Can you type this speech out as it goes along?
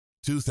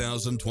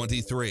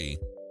2023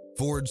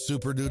 Ford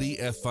Super Duty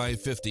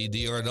F-550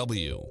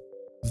 DRW.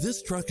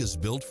 This truck is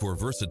built for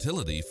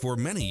versatility for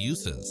many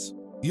uses.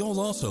 You'll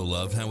also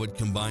love how it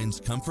combines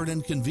comfort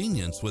and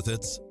convenience with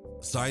its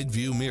side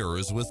view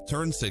mirrors with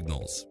turn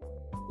signals,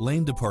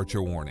 lane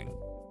departure warning,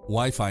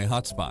 Wi-Fi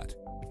hotspot,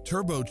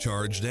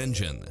 turbocharged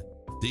engine,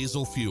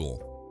 diesel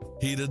fuel,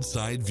 heated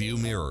side view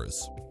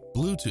mirrors,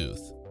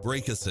 Bluetooth,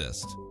 brake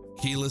assist,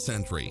 keyless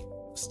entry,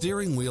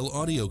 steering wheel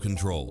audio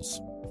controls,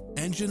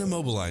 engine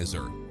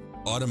immobilizer,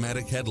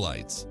 automatic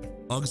headlights,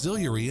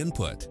 auxiliary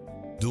input,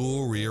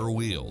 dual rear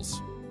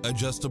wheels,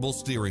 adjustable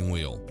steering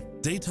wheel,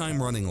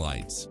 daytime running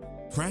lights,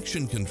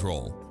 traction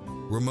control,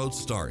 remote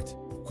start,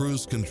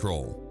 cruise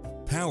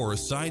control, power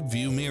side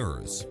view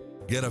mirrors.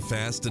 Get a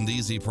fast and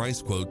easy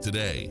price quote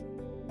today